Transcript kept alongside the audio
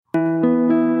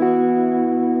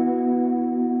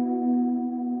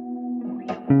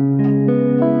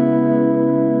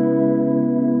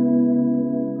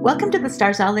Welcome to the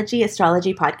Starzology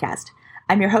Astrology Podcast.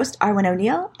 I'm your host, Arwen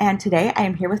O'Neill, and today I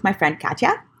am here with my friend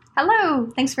Katya.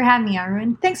 Hello. Thanks for having me,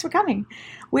 Arwen. Thanks for coming.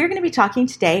 We're going to be talking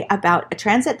today about a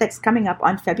transit that's coming up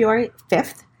on February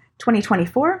 5th,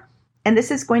 2024, and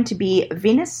this is going to be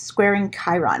Venus squaring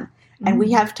Chiron. And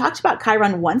we have talked about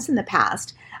Chiron once in the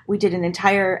past. We did an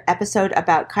entire episode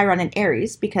about Chiron and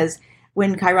Aries because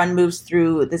when Chiron moves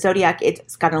through the zodiac,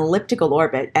 it's got an elliptical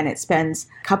orbit and it spends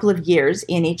a couple of years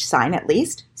in each sign at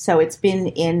least. So it's been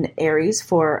in Aries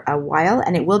for a while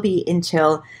and it will be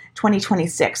until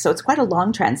 2026. So it's quite a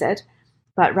long transit.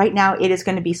 But right now it is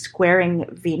going to be squaring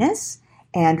Venus,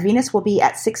 and Venus will be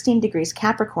at 16 degrees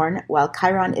Capricorn while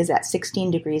Chiron is at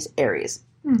 16 degrees Aries.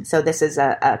 So this is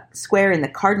a square in the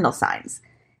cardinal signs.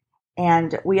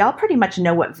 And we all pretty much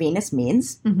know what Venus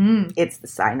means. It's the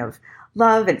sign of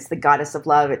love. It's the goddess of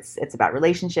love. It's about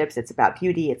relationships. It's about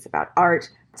beauty. It's about art.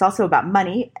 It's also about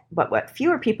money. But what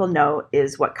fewer people know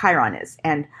is what Chiron is.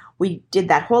 And we did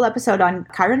that whole episode on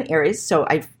Chiron Aries. So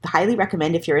I highly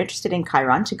recommend, if you're interested in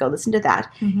Chiron, to go listen to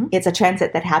that. It's a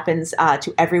transit that happens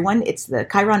to everyone. It's the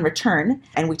Chiron return.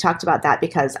 And we talked about that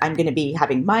because I'm going to be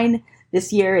having mine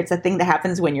this year. It's a thing that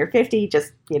happens when you're 50.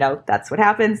 Just, that's what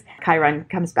happens. Chiron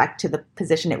comes back to the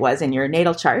position it was in your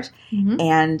natal chart.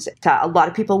 And a lot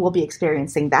of people will be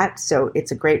experiencing that. So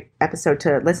it's a great episode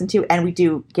to listen to. And we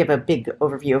do give a big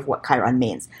overview of what Chiron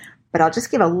means. But I'll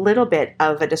just give a little bit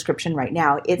of a description right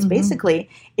now. It's basically,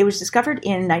 it was discovered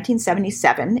in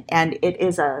 1977, and it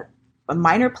is a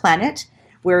minor planet.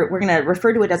 We're going to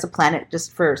refer to it as a planet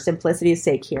just for simplicity's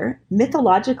sake here.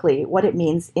 Mythologically, what it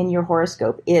means in your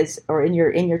horoscope is, or in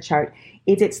your chart,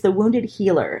 is it's the wounded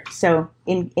healer. So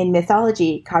in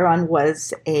mythology, Chiron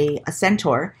was a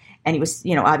centaur, and he was,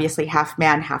 obviously half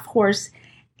man, half horse.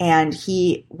 And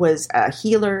he was a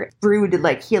healer, brewed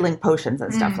like healing potions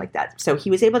and stuff like that. So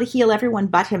he was able to heal everyone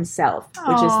but himself,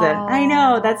 which is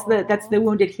that's the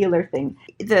wounded healer thing.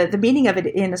 The meaning of it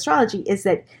in astrology is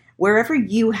that wherever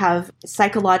you have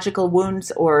psychological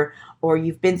wounds or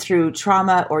you've been through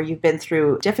trauma or you've been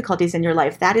through difficulties in your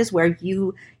life, that is where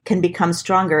you can become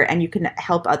stronger and you can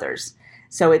help others.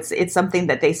 So it's something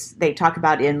that they talk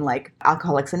about in like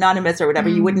Alcoholics Anonymous or whatever.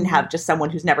 You wouldn't have just someone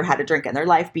who's never had a drink in their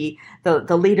life be the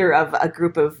leader of a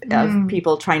group of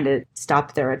people trying to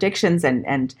stop their addictions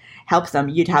and help them.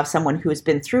 You'd have someone who's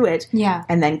been through it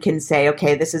and then can say,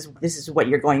 okay, this is what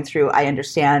you're going through. I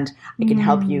understand. I can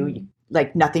help you.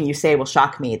 Like nothing you say will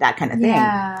shock me, that kind of thing.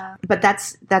 Yeah. But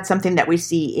that's something that we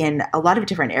see in a lot of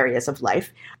different areas of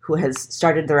life. Who has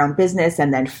started their own business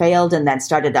and then failed and then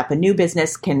started up a new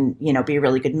business can, be a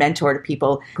really good mentor to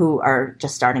people who are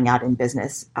just starting out in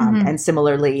business. And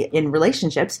similarly in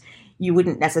relationships, you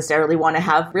wouldn't necessarily want to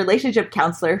have a relationship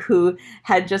counselor who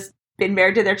had just been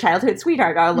married to their childhood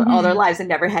sweetheart all their lives and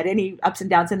never had any ups and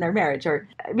downs in their marriage. Or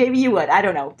maybe you would, I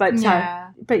don't know. But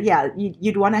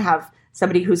you'd want to have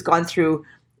somebody who's gone through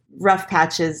rough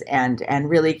patches and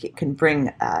really can bring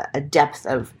a depth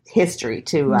of history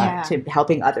to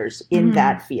helping others in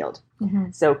that field.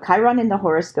 So Chiron in the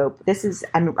horoscope,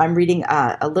 I'm reading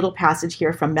a little passage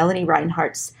here from Melanie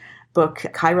Reinhardt's book,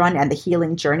 Chiron and the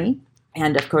Healing Journey.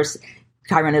 And of course,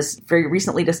 Chiron is very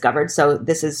recently discovered. So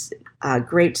this is a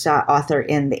great author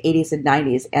in the 80s and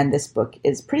 90s. And this book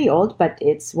is pretty old, but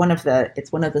it's one of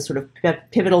the sort of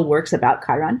pivotal works about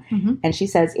Chiron. And she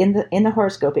says in the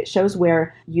horoscope, it shows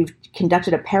where you've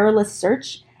conducted a perilous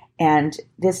search. And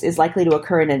this is likely to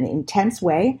occur in an intense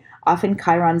way. Often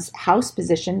Chiron's house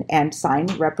position and sign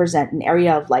represent an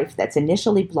area of life that's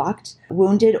initially blocked,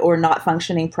 wounded, or not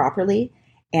functioning properly.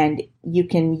 And you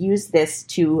can use this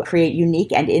to create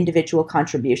unique and individual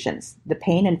contributions. The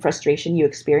pain and frustration you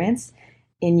experience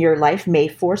in your life may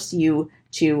force you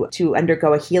to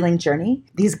undergo a healing journey.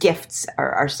 These gifts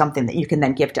are something that you can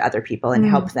then give to other people and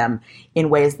help them in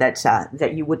ways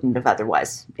that you wouldn't have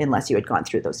otherwise unless you had gone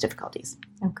through those difficulties.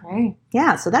 Okay.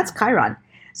 Yeah, so that's Chiron.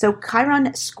 So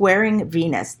Chiron squaring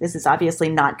Venus. This is obviously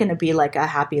not going to be like a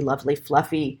happy, lovely,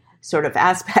 fluffy sort of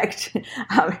aspect.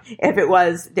 If it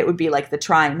was, it would be like the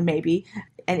trine maybe.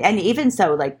 And even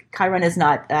so, like Chiron is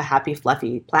not a happy,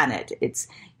 fluffy planet. It's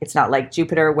not like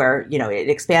Jupiter where, it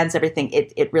expands everything.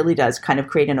 It really does kind of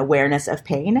create an awareness of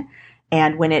pain.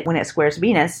 And when it squares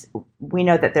Venus, we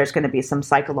know that there's going to be some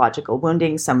psychological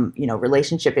wounding, some,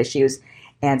 relationship issues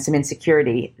and some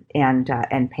insecurity and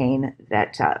pain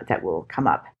that will come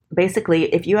up.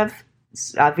 Basically, if you have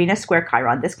Venus square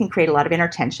Chiron, this can create a lot of inner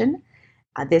tension.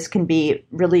 This can be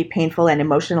really painful and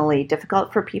emotionally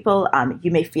difficult for people.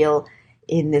 You may feel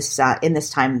in this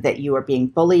time that you are being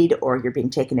bullied or you're being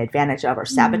taken advantage of or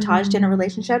sabotaged in a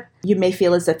relationship. You may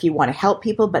feel as if you want to help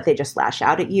people, but they just lash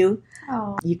out at you.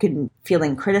 Oh. You can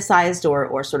feeling criticized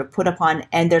or sort of put upon,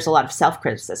 and there's a lot of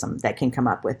self-criticism that can come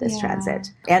up with this transit.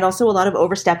 And also a lot of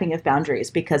overstepping of boundaries,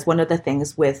 because one of the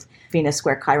things with Venus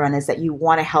square Chiron is that you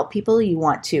want to help people, you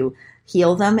want to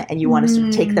heal them, and you want to sort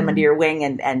of take them under your wing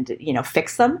and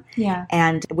fix them. Yeah.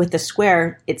 And with the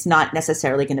square, it's not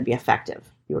necessarily going to be effective.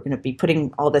 You're going to be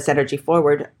putting all this energy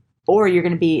forward, or you're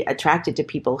going to be attracted to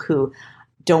people who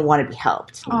don't want to be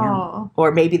helped. You know?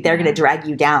 Or maybe they're going to drag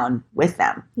you down with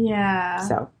them. Yeah.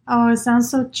 So. Oh, it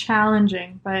sounds so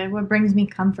challenging. But what brings me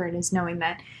comfort is knowing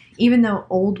that even though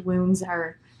old wounds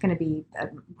are going to be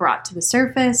brought to the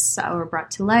surface or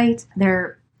brought to light,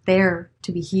 they're there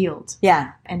to be healed.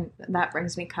 Yeah. And that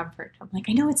brings me comfort. I'm like,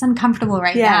 I know it's uncomfortable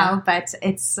right now, but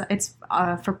it's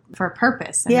for a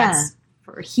purpose. And that's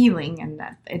for healing, and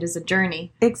that it is a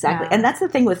journey. Exactly. And that's the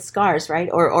thing with scars, right?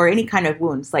 Or any kind of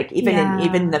wounds, like even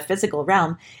in the physical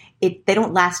realm, they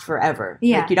don't last forever.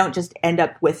 Yeah. Like you don't just end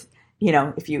up with,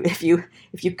 if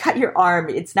you cut your arm,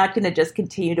 it's not going to just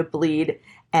continue to bleed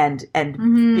and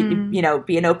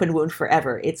be an open wound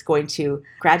forever. It's going to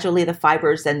gradually, the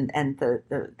fibers and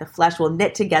the flesh will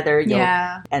knit together.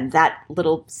 And that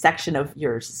little section of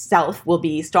yourself will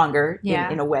be stronger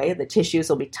in a way. The tissues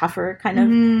will be tougher, kind of.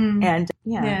 And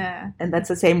and that's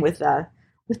the same with the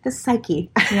psyche.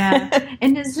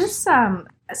 And is this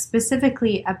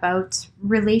specifically about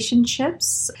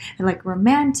relationships, like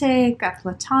romantic,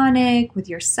 platonic, with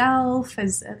yourself?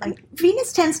 Is it like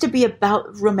Venus tends to be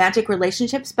about romantic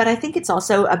relationships, but I think it's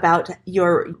also about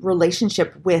your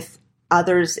relationship with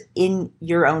others in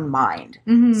your own mind.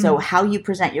 So how you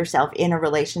present yourself in a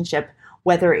relationship,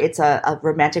 whether it's a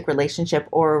romantic relationship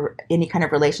or any kind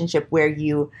of relationship where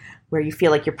you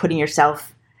feel like you're putting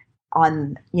yourself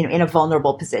on, in a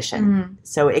vulnerable position.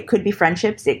 So it could be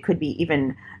friendships, it could be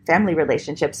even family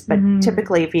relationships, but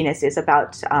typically Venus is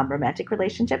about romantic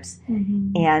relationships.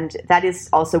 And that is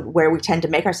also where we tend to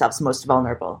make ourselves most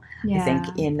vulnerable. I think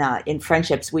in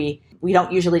friendships, we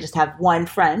don't usually just have one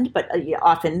friend, but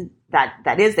often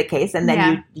that is the case. And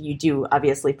then you do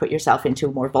obviously put yourself into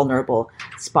a more vulnerable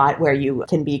spot where you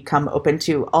can become open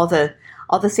to all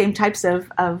the same types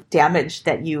of damage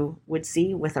that you would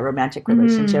see with a romantic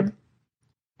relationship.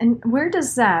 And where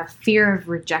does fear of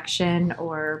rejection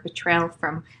or betrayal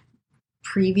from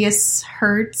previous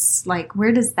hurts, like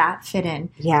where does that fit in?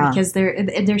 Because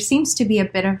there seems to be a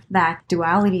bit of that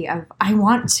duality of I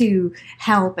want to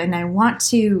help and I want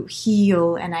to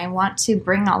heal and I want to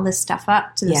bring all this stuff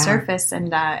up to the surface and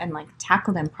like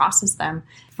tackle them, process them,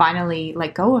 finally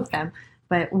let go of them.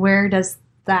 But where does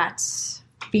that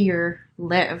fear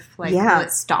live? Like, will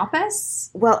it stop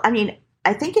us? Well, I mean,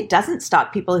 I think it doesn't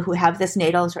stop people who have this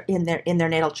natal in their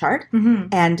natal chart,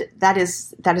 and that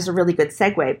is a really good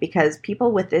segue, because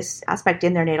people with this aspect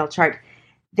in their natal chart,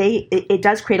 it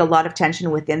does create a lot of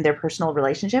tension within their personal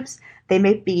relationships. They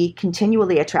may be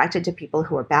continually attracted to people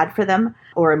who are bad for them,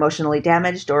 or emotionally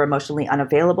damaged, or emotionally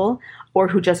unavailable, or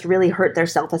who just really hurt their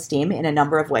self-esteem in a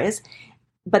number of ways.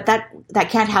 But that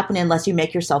can't happen unless you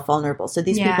make yourself vulnerable. So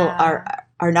these people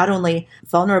are not only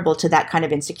vulnerable to that kind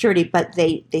of insecurity, but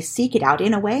they seek it out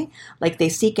in a way. Like they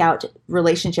seek out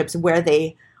relationships where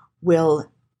they will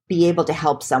be able to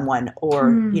help someone,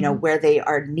 or where they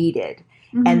are needed.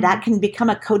 And that can become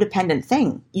a codependent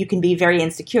thing. You can be very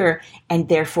insecure, and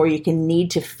therefore you can need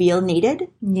to feel needed.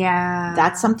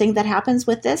 That's something that happens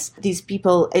with this. These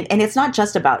people, and it's not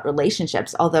just about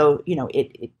relationships, although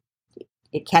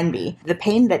it can be. The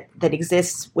pain that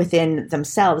exists within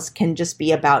themselves can just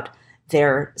be about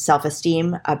their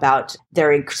self-esteem, about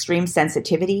their extreme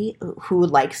sensitivity, who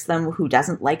likes them, who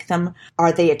doesn't like them,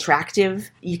 are they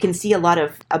attractive? You can see a lot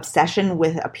of obsession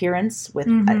with appearance, with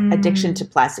addiction to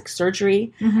plastic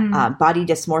surgery, body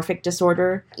dysmorphic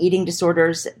disorder, eating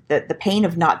disorders, the pain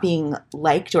of not being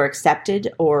liked or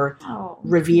accepted or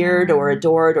revered or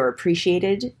adored or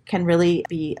appreciated can really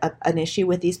be an issue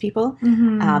with these people.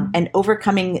 And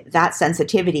overcoming that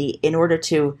sensitivity in order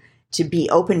to be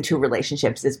open to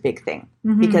relationships is a big thing,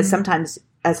 because sometimes,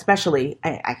 especially,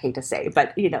 I hate to say,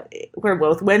 but we're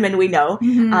both women, we know,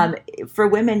 for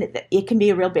women, it can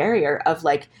be a real barrier of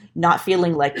like not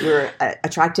feeling like you're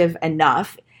attractive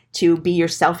enough to be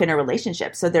yourself in a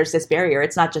relationship. So there's this barrier.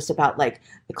 It's not just about like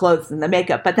the clothes and the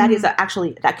makeup, but that is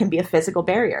actually, that can be a physical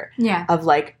barrier of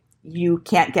like, you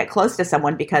can't get close to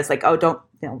someone because like, oh, don't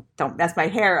mess my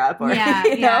hair up, or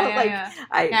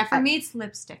for me it's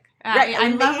lipstick. I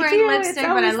love wearing lipstick,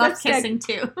 but I love kissing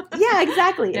too.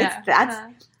 Exactly. That's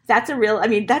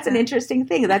that's an interesting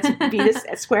thing. That's Venus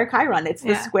square Chiron. It's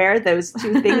the square, those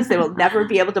two things that will never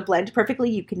be able to blend perfectly.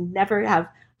 You can never have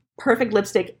perfect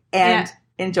lipstick and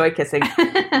enjoy kissing.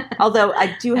 Although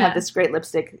I do have this great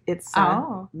lipstick. It's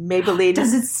Maybelline.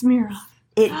 Does it smear off?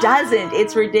 It doesn't.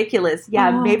 It's ridiculous.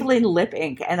 Yeah, Maybelline lip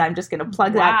ink, and I'm just going to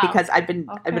plug that because I've been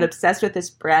obsessed with this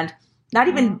brand. Not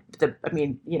even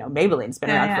Maybelline's been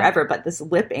around forever, but this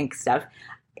lip ink stuff.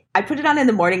 I put it on in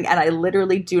the morning, and I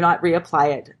literally do not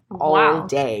reapply it all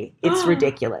day. It's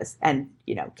ridiculous. And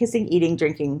kissing, eating,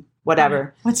 drinking,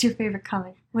 whatever. What's your favorite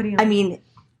color? What do you like? I mean,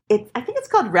 I think it's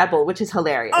called Rebel, which is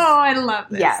hilarious. Oh, I love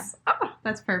this. Yeah. Oh,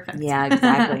 that's perfect. Yeah,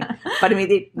 exactly. But I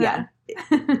mean,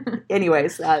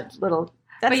 anyways, little.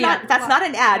 That's not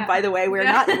an ad, by the way. We're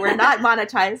not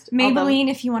monetized. Maybelline,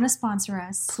 if you want to sponsor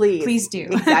us, please do.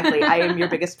 Exactly. I am your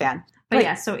biggest fan.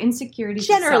 But so insecurity,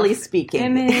 generally speaking,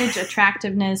 image,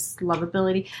 attractiveness,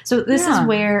 lovability. So this is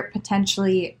where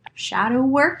potentially shadow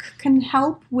work can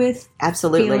help with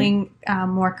feeling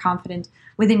more confident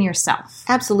within yourself.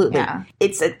 Absolutely. Yeah.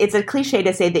 It's a cliche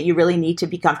to say that you really need to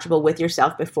be comfortable with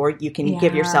yourself before you can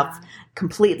give yourself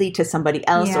completely to somebody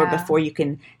else or before you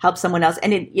can help someone else.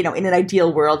 And in an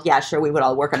ideal world, sure, we would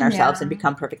all work on ourselves and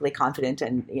become perfectly confident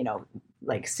and,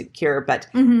 secure. But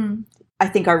I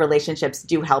think our relationships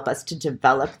do help us to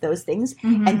develop those things.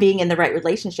 And being in the right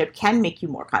relationship can make you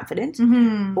more confident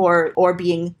or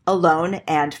being alone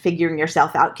and figuring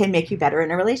yourself out can make you better in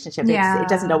a relationship. It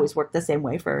doesn't always work the same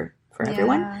way for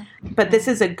everyone. But this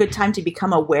is a good time to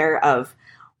become aware of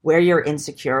where you're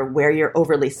insecure, where you're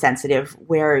overly sensitive,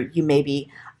 where you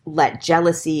maybe let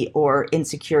jealousy or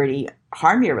insecurity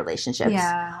harm your relationships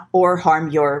or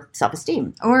harm your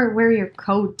self-esteem. Or where you're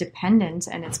codependent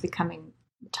and it's becoming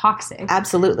toxic.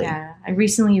 Absolutely. Yeah. I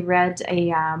recently read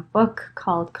a book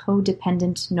called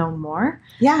Codependent No More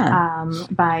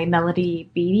by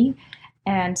Melody Beattie.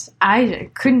 And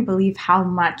I couldn't believe how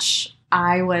much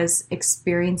I was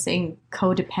experiencing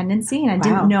codependency and I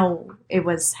didn't know it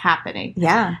was happening.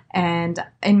 Yeah. And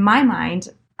in my mind,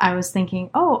 I was thinking,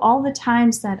 all the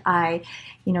times that I,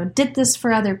 did this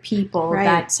for other people,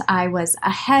 that I was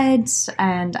ahead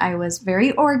and I was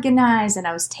very organized and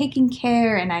I was taking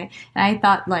care and I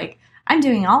thought like I'm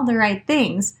doing all the right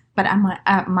things, but I'm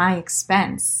at my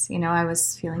expense. I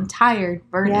was feeling tired,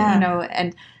 burdened,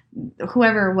 and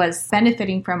whoever was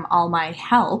benefiting from all my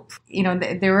help,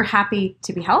 they were happy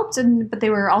to be helped, but they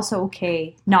were also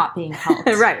okay not being helped.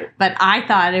 Right. But I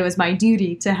thought it was my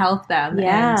duty to help them.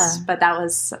 Yeah. But that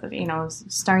was,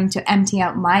 starting to empty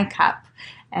out my cup.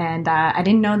 And I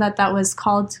didn't know that was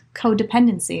called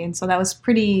codependency. And so that was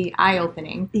pretty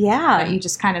eye-opening. Yeah. That you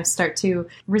just kind of start to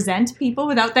resent people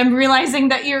without them realizing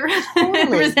that you're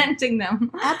resenting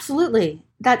them. Absolutely.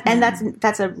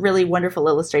 That's a really wonderful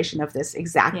illustration of this.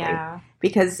 Exactly. Yeah.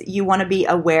 Because you want to be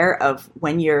aware of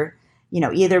when you're,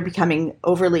 either becoming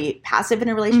overly passive in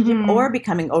a relationship or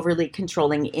becoming overly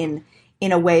controlling in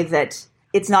a way that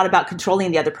it's not about controlling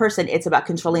the other person. It's about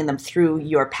controlling them through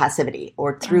your passivity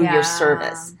or through your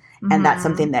service. And that's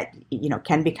something that,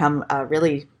 can become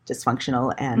really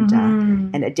dysfunctional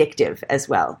and addictive as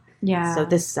well. Yeah. So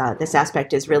this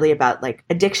aspect is really about like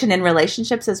addiction in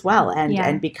relationships as well,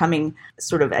 and becoming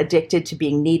sort of addicted to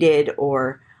being needed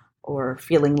or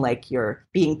feeling like you're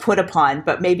being put upon,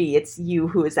 but maybe it's you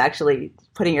who is actually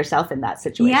putting yourself in that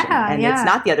situation. And it's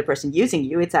not the other person using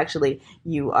you. It's actually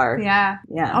you are. Yeah.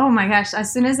 Yeah. Oh my gosh.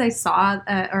 As soon as I saw,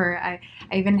 I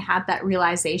even had that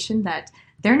realization that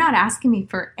they're not asking me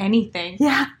for anything.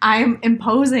 Yeah. I'm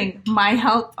imposing my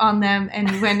help on them.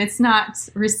 And when it's not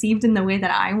received in the way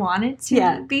that I want it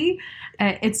to be,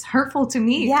 it's hurtful to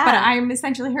me. Yeah. But I'm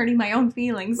essentially hurting my own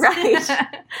feelings. Right.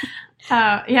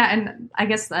 And I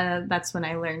guess that's when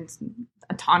I learned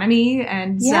autonomy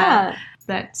and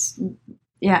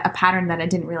a pattern that I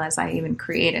didn't realize I even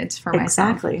created for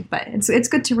myself. Exactly. But it's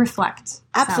good to reflect.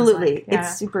 Absolutely. Like.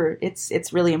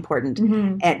 It's really important.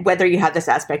 And whether you have this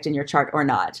aspect in your chart or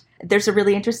not. There's a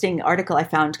really interesting article I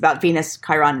found about Venus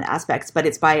Chiron aspects, but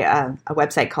it's by a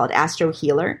website called Astro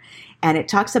Healer. And it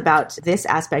talks about this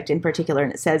aspect in particular.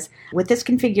 And it says, with this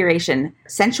configuration,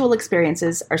 sensual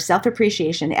experiences, our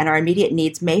self-appreciation, and our immediate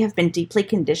needs may have been deeply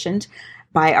conditioned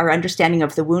by our understanding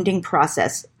of the wounding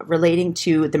process relating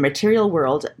to the material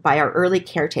world by our early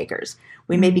caretakers.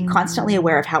 We may be constantly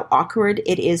aware of how awkward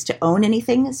it is to own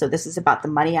anything. So this is about the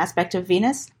money aspect of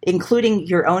Venus, including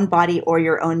your own body or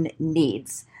your own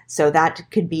needs. So that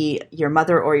could be your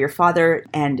mother or your father.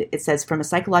 And it says, from a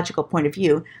psychological point of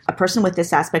view, a person with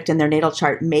this aspect in their natal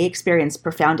chart may experience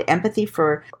profound empathy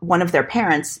for one of their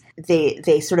parents.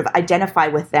 They sort of identify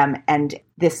with them, and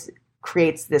this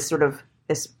creates this sort of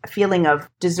feeling of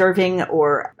deserving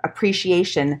or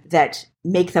appreciation that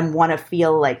make them want to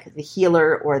feel like the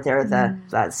healer or they're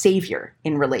the savior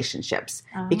in relationships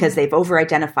because they've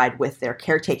over-identified with their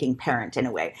caretaking parent in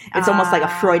a way. It's almost like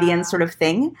a Freudian sort of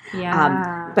thing.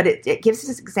 Yeah. But it gives us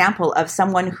this example of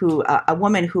someone who, a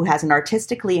woman who has an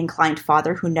artistically inclined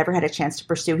father who never had a chance to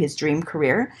pursue his dream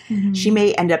career. Mm-hmm. She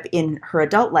may end up in her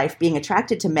adult life being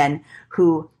attracted to men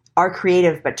who are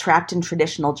creative but trapped in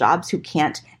traditional jobs who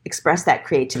can't express that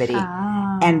creativity.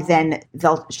 And then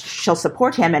she'll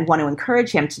support him and want to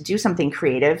encourage him to do something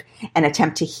creative and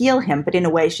attempt to heal him. But in a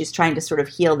way, she's trying to sort of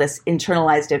heal this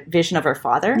internalized vision of her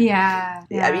father. Yeah.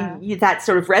 I mean, that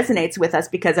sort of resonates with us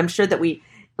because I'm sure that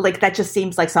that just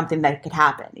seems like something that could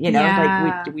happen,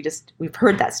 Yeah. like we've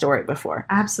heard that story before.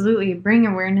 Absolutely. Bring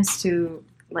awareness to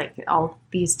like all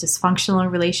these dysfunctional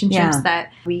relationships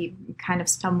that we kind of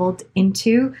stumbled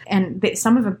into. And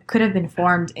some of it could have been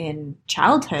formed in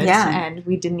childhood and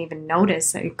we didn't even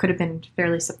notice. It could have been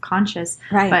fairly subconscious.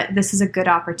 Right. But this is a good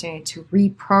opportunity to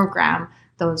reprogram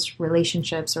those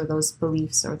relationships or those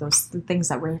beliefs or those things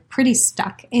that we're pretty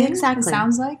stuck in. Exactly. It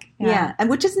sounds like. Yeah. And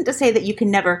which isn't to say that you can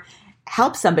never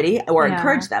help somebody or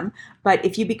encourage them. But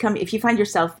if you find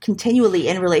yourself continually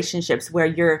in relationships where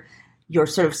you're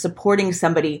sort of supporting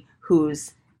somebody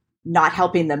who's not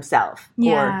helping themselves,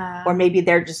 or maybe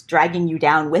they're just dragging you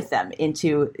down with them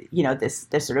into, this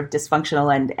sort of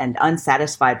dysfunctional and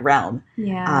unsatisfied realm.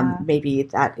 Yeah. Maybe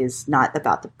that is not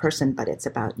about the person, but it's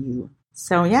about you.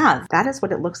 So that is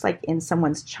what it looks like in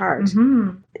someone's chart.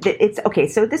 Mm-hmm. It's okay.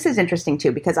 So this is interesting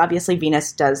too, because obviously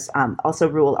Venus does also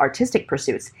rule artistic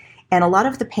pursuits. And a lot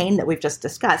of the pain that we've just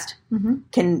discussed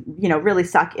can, really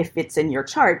suck if it's in your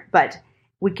chart, but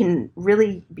we can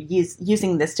really be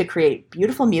using this to create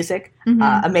beautiful music,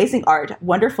 amazing art,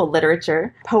 wonderful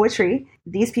literature, poetry.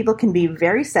 These people can be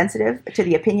very sensitive to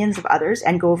the opinions of others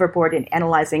and go overboard in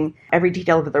analyzing every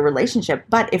detail of the relationship.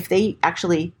 But if they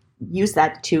actually use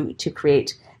that to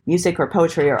create music or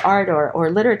poetry or art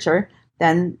or literature,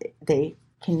 then they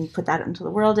can put that into the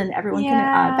world and everyone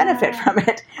can benefit from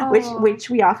it, which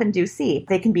we often do see.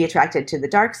 They can be attracted to the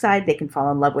dark side. They can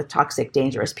fall in love with toxic,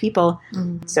 dangerous people.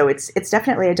 Mm-hmm. So it's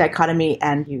definitely a dichotomy,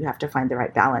 and you have to find the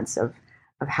right balance of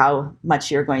how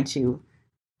much you're going to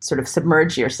sort of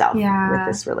submerge yourself with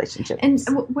this relationship. And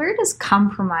where does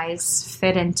compromise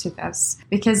fit into this?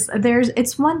 Because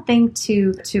it's one thing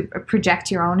to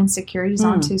project your own insecurities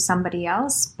onto somebody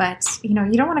else, but you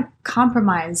don't want to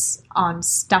compromise on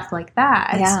stuff like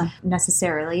that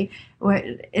necessarily.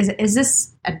 Is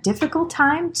this a difficult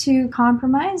time to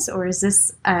compromise, or is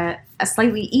this a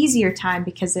slightly easier time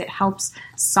because it helps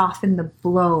soften the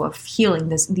blow of healing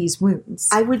these wounds?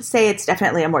 I would say it's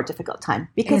definitely a more difficult time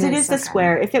because it is the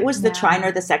square. If it was the trine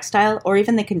or the sextile or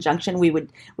even the conjunction, we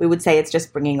would say it's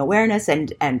just bringing awareness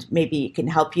and maybe it can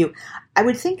help you. I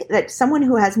would think that someone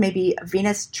who has maybe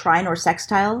Venus trine or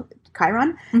sextile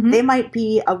Chiron, they might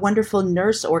be a wonderful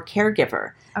nurse or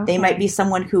caregiver. Okay. They might be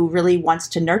someone who really wants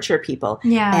to nurture people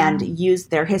and use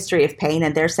their history of pain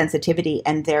and their sensitivity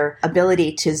and their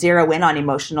ability to zero in on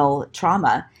emotional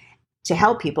trauma to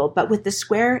help people. But with the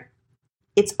square,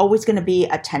 it's always going to be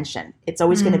a tension. It's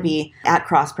always going to be at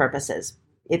cross purposes.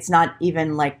 It's not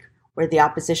even like where the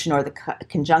opposition or the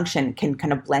conjunction can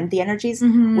kind of blend the energies.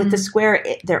 With the square,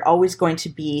 they're always going to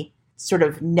be sort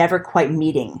of never quite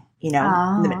meeting,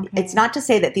 It's not to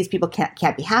say that these people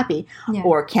can't be happy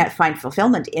or can't find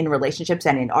fulfillment in relationships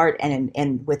and in art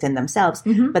and within themselves,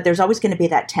 but there's always going to be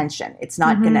that tension. It's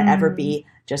not going to ever be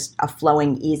just a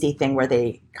flowing, easy thing where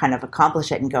they kind of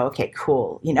accomplish it and go, okay,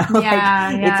 cool,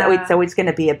 It's always going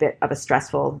to be a bit of a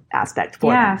stressful aspect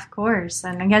for them. Yeah, of course.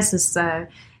 And I guess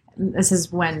this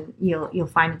is when you'll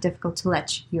find it difficult to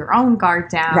let your own guard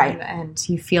down, and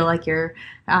you feel like you're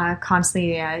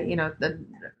constantly,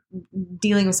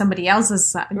 dealing with somebody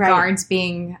else's guards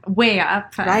being way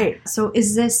up. Right. So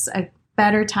is this a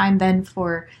better time then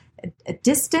for a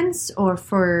distance or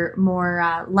for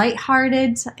more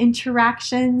lighthearted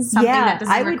interactions? Something that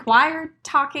doesn't require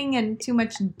talking and too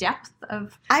much depth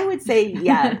of... I would say,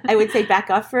 I would say back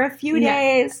off for a few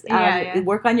days.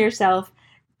 Work on yourself.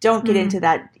 Don't get into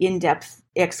that in-depth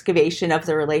excavation of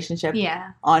the relationship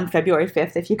on February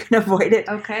 5th if you can avoid it.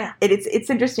 Okay. It's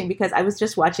interesting because I was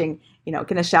just watching,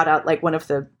 going to shout out like one of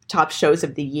the top shows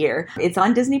of the year. It's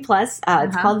on Disney Plus.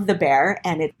 It's called The Bear,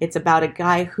 and it's about a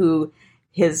guy who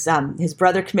his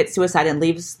brother commits suicide and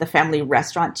leaves the family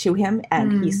restaurant to him,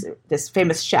 and he's this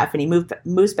famous chef, and he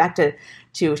moves back to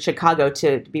Chicago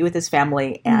to be with his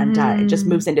family, and just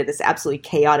moves into this absolutely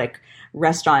chaotic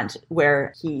restaurant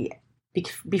where he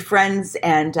befriends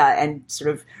and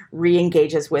sort of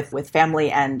re-engages with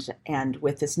family and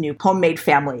with this new homemade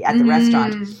family at the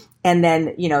restaurant. And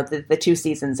then, you know, the 2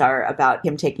 seasons are about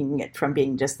him taking it from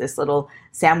being just this little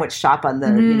sandwich shop on the,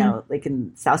 you know, like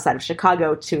in south side of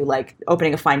Chicago to like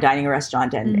opening a fine dining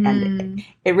restaurant. And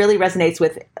it really resonates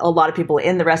with a lot of people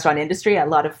in the restaurant industry. A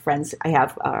lot of friends I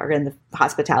have are in the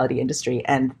hospitality industry,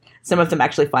 and some of them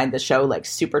actually find the show like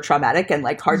super traumatic and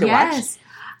like hard to watch.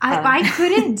 I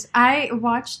couldn't. I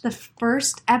watched the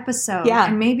first episode,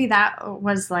 and maybe that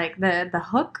was like the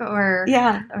hook or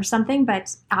something.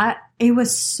 But it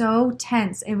was so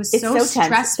tense. It was so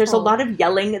stressful. Tense. There's a lot of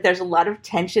yelling. There's a lot of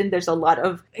tension. There's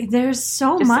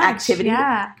so much activity.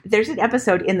 Yeah. There's an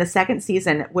episode in the 2nd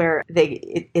season where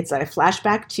it's a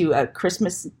flashback to a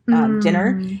Christmas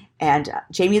dinner, and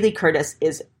Jamie Lee Curtis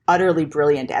is utterly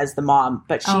brilliant as the mom,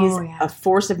 but she's a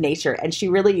force of nature, and she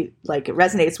really like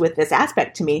resonates with this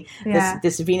aspect to me.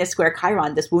 This Venus square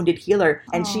Chiron, this wounded healer,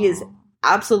 and she is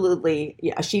absolutely,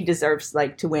 she deserves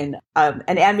like to win an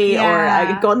Emmy or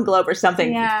a Golden Globe or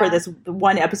something for this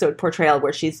one episode portrayal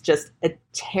where she's just a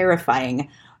terrifying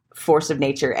force of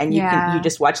nature. And you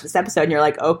just watch this episode and you're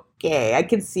like, okay, I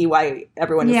can see why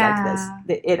everyone is like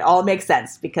this. It all makes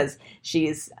sense because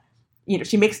she's, you know,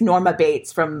 she makes Norma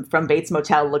Bates from Bates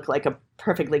Motel look like a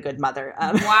perfectly good mother.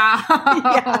 Wow.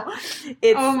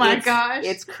 Oh my gosh.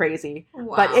 It's crazy.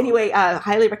 Wow. But anyway,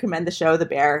 highly recommend the show, The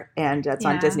Bear, and it's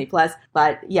on Disney+.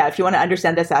 But yeah, if you want to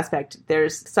understand this aspect,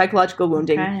 there's psychological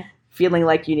wounding, feeling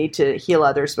like you need to heal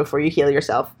others before you heal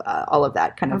yourself. All of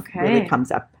that kind of really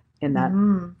comes up in that.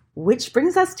 Which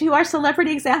brings us to our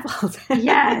celebrity examples.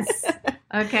 Yes.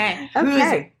 Okay.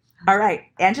 All right.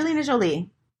 Angelina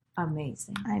Jolie.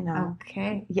 Amazing. I know.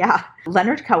 Okay. Yeah.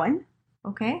 Leonard Cohen.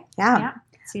 Okay. Yeah.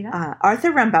 See that?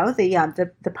 Arthur Rimbaud,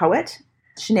 the poet.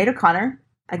 Sinead O'Connor,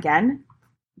 again.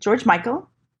 George Michael.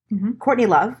 Courtney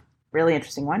Love, really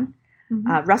interesting one.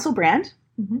 Russell Brand.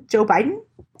 Joe Biden.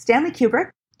 Stanley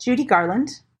Kubrick. Judy Garland.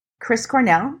 Chris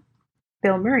Cornell.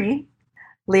 Bill Murray.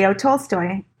 Leo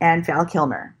Tolstoy. And Val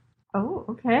Kilmer. Oh,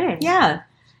 okay. Yeah.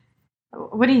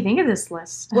 What do you think of this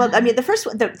list? Well, I mean, the first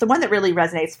one, the one that really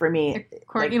resonates for me,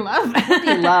 Courtney Love.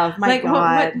 Courtney Love, my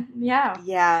God,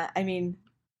 yeah. I mean,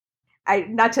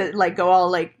 not to like go all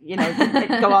like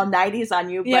go all 90s on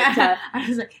you, but I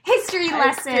was like history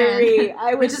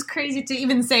lesson. Which is crazy to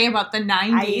even say about the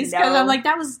 90s because I'm like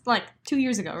that was like 2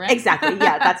 years ago, right? Exactly.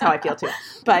 Yeah, that's how I feel too.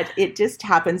 But it just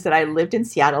happens that I lived in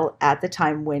Seattle at the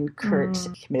time when Kurt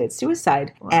committed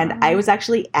suicide, and I was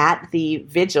actually at the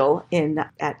vigil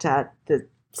at the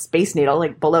Space Needle,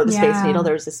 like below the Space Needle.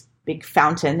 There was this big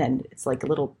fountain, and it's like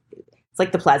it's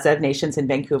like the Plaza of Nations in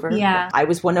Vancouver. Yeah. I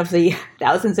was one of the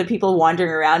thousands of people wandering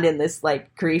around in this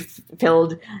like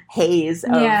grief-filled haze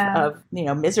of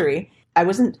misery. I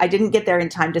didn't get there in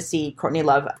time to see Courtney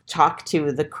Love talk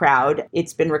to the crowd.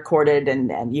 It's been recorded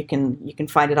and you can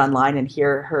find it online and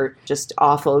hear her just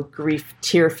awful grief,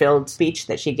 tear-filled speech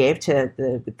that she gave to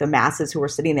the masses who were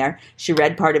sitting there. She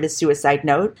read part of his suicide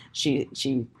note.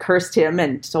 She cursed him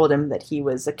and told him that he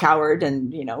was a coward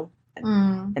and,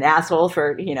 an asshole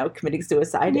for, committing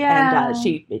suicide. Yeah. And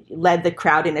she led the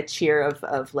crowd in a cheer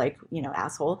of like,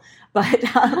 asshole. But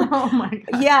oh my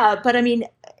God. Yeah, but I mean,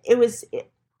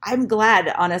 I'm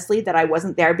glad, honestly, that I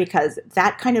wasn't there because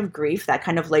that kind of grief, that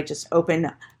kind of like just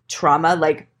open trauma,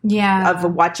 like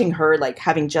of watching her like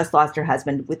having just lost her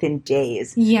husband within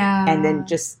days. Yeah. And then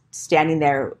just standing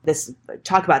there,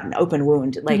 talk about an open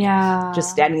wound, like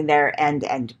just standing there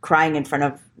and crying in front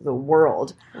of the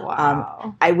world.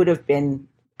 Wow. I would have been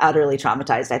utterly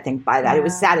traumatized, I think, by that. It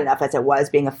was sad enough as it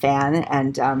was being a fan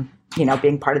and,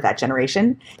 being part of that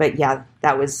generation. But yeah,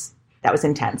 that was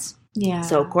intense. Yeah.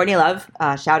 So Courtney Love,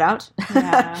 shout out.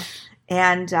 Yeah.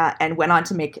 and went on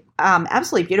to make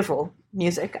absolutely beautiful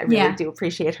music. I really do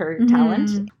appreciate her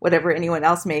talent. Whatever anyone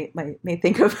else may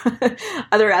think of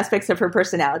other aspects of her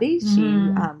personality,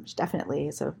 she definitely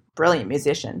is a brilliant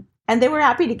musician. And they were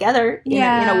happy together in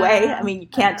a way. I mean, you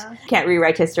can't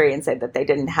rewrite history and say that they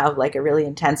didn't have like a really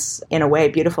intense, in a way,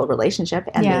 beautiful relationship.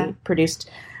 And they produced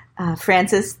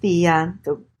Frances, the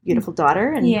beautiful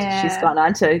daughter, and she's gone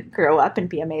on to grow up and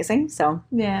be amazing. So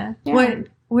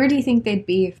where do you think they'd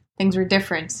be if things were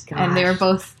different and they were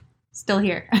both still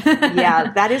here?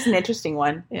 Yeah, that is an interesting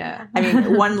one. Yeah. I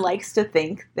mean, one likes to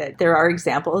think that there are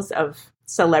examples of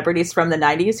celebrities from the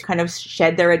 90s who kind of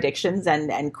shed their addictions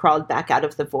and crawled back out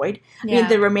of the void. I mean,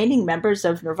 the remaining members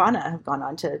of Nirvana have gone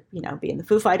on to, be in the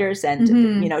Foo Fighters and,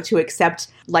 to accept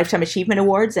Lifetime Achievement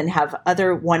Awards and have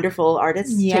other wonderful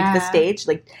artists take the stage,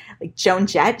 like Joan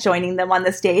Jett joining them on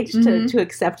the stage to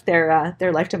accept their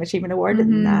Lifetime Achievement Award.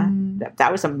 And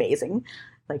that was amazing.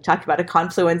 like talk about a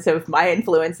confluence of my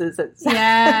influences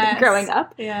growing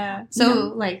up. Yeah.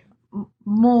 So like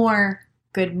more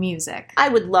good music. I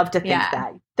would love to think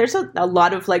that. There's a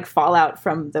lot of like fallout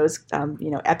from those,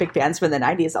 epic bands from the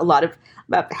 90s.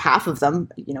 About half of them,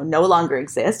 no longer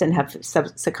exist and have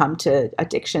succumbed to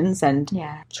addictions and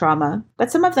trauma.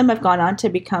 But some of them have gone on to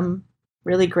become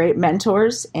really great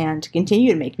mentors and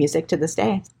continue to make music to this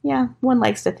day. Yeah, one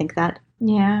likes to think that.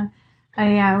 Yeah.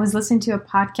 I was listening to a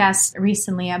podcast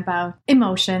recently about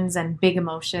emotions and big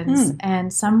emotions,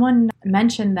 and someone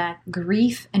mentioned that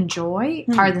grief and joy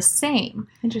are the same.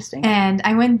 Interesting. And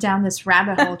I went down this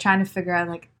rabbit hole trying to figure out,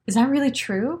 like, is that really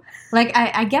true? Like,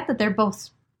 I get that they're both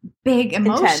big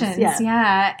emotions, intense,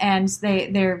 and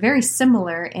they're very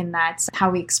similar in that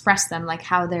how we express them, like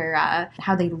how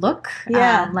they look,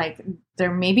 like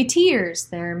there may be tears,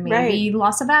 there may be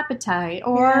loss of appetite,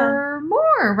 or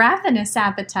more ravenous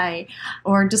appetite,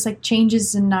 or just like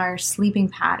changes in our sleeping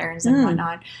patterns and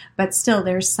whatnot. But still,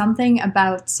 there's something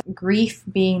about grief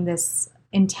being this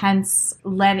intense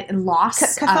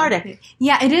loss. Cathartic.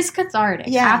 It is cathartic.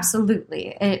 Yeah.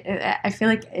 Absolutely. I feel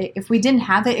like if we didn't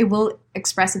have it, it will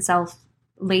express itself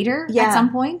later at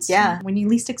some point. Yeah. When you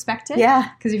least expect it. Yeah.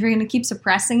 Because if you're going to keep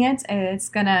suppressing it, it's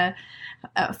going to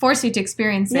force you to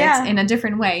experience it in a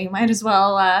different way. You might as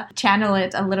well channel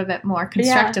it a little bit more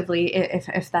constructively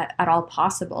if that at all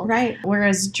possible. Right.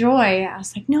 Whereas joy, I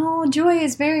was like, no, joy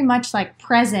is very much like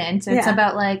present. It's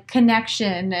about like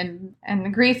connection,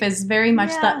 and grief is very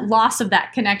much that loss of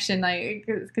that connection, like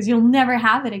because you'll never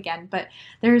have it again. But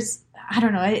there's, I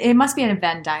don't know, it must be a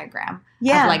Venn diagram.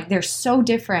 Yeah. Of like they're so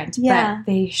different, but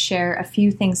they share a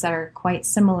few things that are quite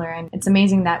similar. And it's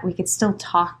amazing that we could still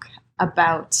talk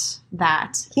about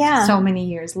that so many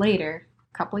years later,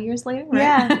 a couple of years later,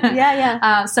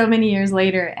 right? So many years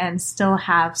later, and still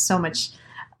have so much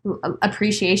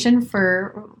appreciation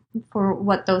for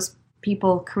what those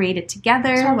people created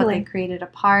together, what they created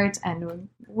apart, and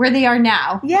where they are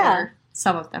now. Or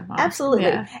some of them are. Absolutely.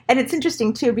 Yeah. And it's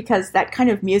interesting too, because that kind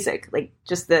of music, like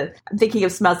just I'm thinking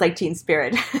of Smells Like Teen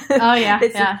Spirit. Oh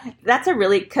yeah. That's a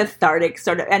really cathartic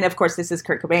sort of, and of course this is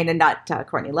Kurt Cobain and not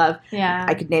Courtney Love. Yeah.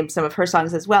 I could name some of her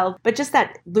songs as well, but just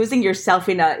that losing yourself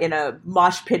in a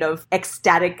mosh pit of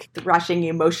ecstatic rushing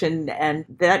emotion. And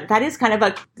that is kind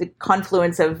of the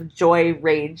confluence of joy,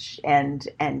 rage, and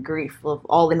grief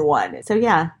all in one. So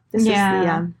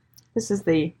this is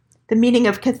the meaning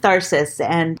of catharsis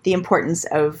and the importance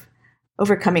of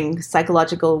overcoming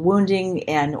psychological wounding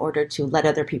in order to let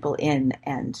other people in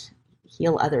and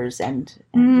heal others and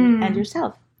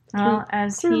yourself. Well,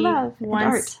 as he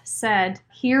once said,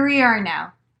 here we are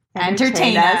now.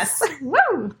 Entertain us.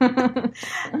 Woo!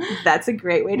 That's a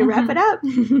great way to wrap it up.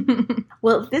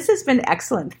 Well, this has been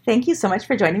excellent. Thank you so much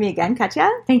for joining me again, Katya.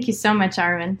 Thank you so much,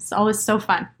 Arwen. It's always so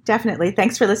fun. Definitely.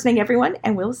 Thanks for listening, everyone,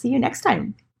 and we'll see you next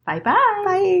time. Bye-bye.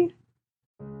 Bye.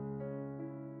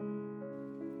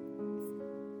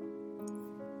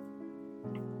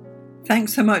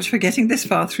 Thanks so much for getting this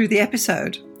far through the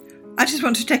episode. I just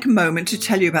want to take a moment to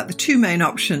tell you about the two main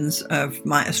options of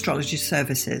my astrology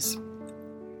services.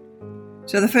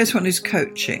 So the first one is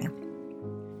coaching.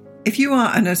 If you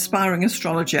are an aspiring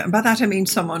astrologer, and by that I mean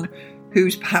someone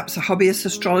who's perhaps a hobbyist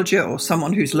astrologer or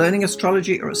someone who's learning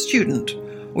astrology or a student,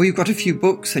 or you've got a few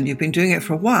books and you've been doing it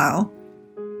for a while,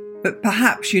 but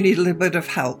perhaps you need a little bit of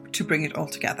help to bring it all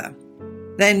together,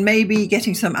 then maybe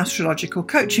getting some astrological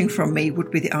coaching from me would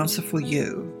be the answer for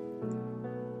you.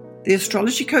 The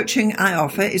astrology coaching I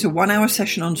offer is a 1-hour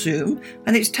session on Zoom,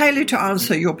 and it's tailored to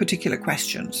answer your particular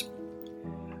questions.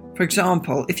 For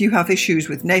example, if you have issues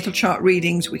with natal chart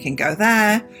readings, we can go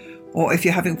there. Or if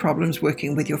you're having problems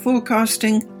working with your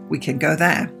forecasting, we can go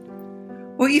there.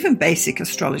 Or even basic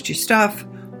astrology stuff,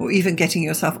 or even getting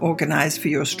yourself organized for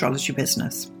your astrology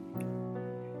business.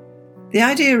 The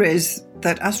idea is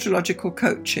that astrological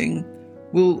coaching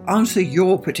will answer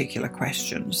your particular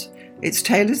questions. It's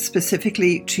tailored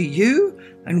specifically to you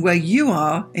and where you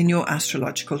are in your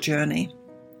astrological journey.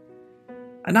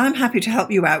 And I'm happy to help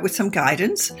you out with some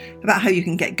guidance about how you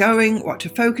can get going, what to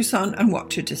focus on, and what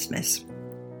to dismiss.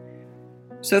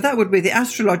 So that would be the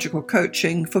astrological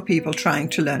coaching for people trying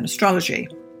to learn astrology.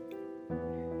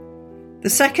 The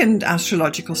second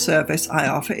astrological service I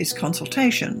offer is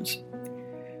consultations.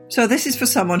 So this is for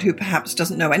someone who perhaps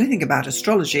doesn't know anything about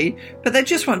astrology, but they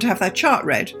just want to have their chart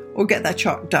read or get their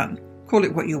chart done. Call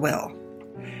it what you will.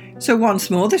 So once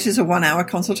more, this is a 1-hour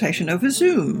consultation over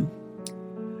Zoom.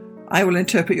 I will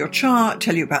interpret your chart,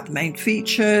 tell you about the main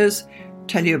features,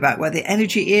 tell you about where the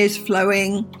energy is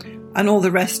flowing, and all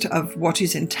the rest of what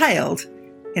is entailed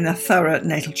in a thorough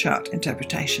natal chart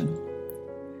interpretation.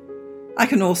 I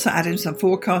can also add in some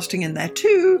forecasting in there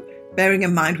too, bearing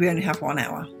in mind we only have 1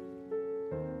 hour.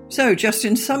 So just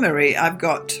in summary, I've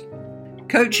got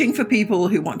coaching for people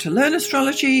who want to learn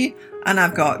astrology, and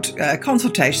I've got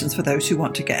consultations for those who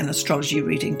want to get an astrology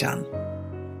reading done.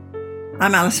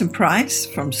 I'm Alison Price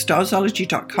from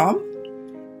starzology.com.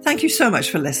 Thank you so much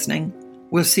for listening.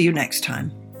 We'll see you next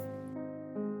time.